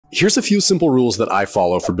Here's a few simple rules that I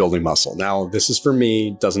follow for building muscle. Now, this is for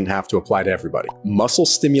me, doesn't have to apply to everybody. Muscle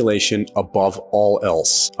stimulation above all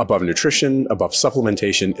else. Above nutrition, above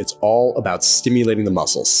supplementation, it's all about stimulating the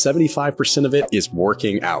muscles. 75% of it is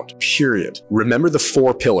working out, period. Remember the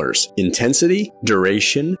 4 pillars: intensity,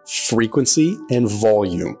 duration, frequency, and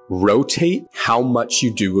volume. Rotate how much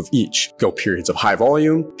you do of each. Go periods of high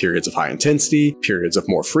volume, periods of high intensity, periods of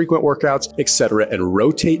more frequent workouts, etc., and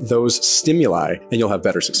rotate those stimuli and you'll have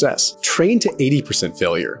better success. Train to 80%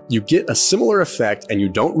 failure. You get a similar effect and you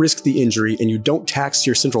don't risk the injury and you don't tax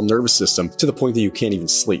your central nervous system to the point that you can't even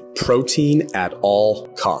sleep. Protein at all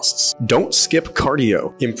costs. Don't skip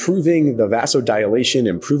cardio. Improving the vasodilation,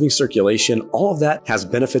 improving circulation, all of that has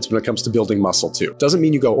benefits when it comes to building muscle too. Doesn't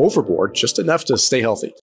mean you go overboard, just enough to stay healthy.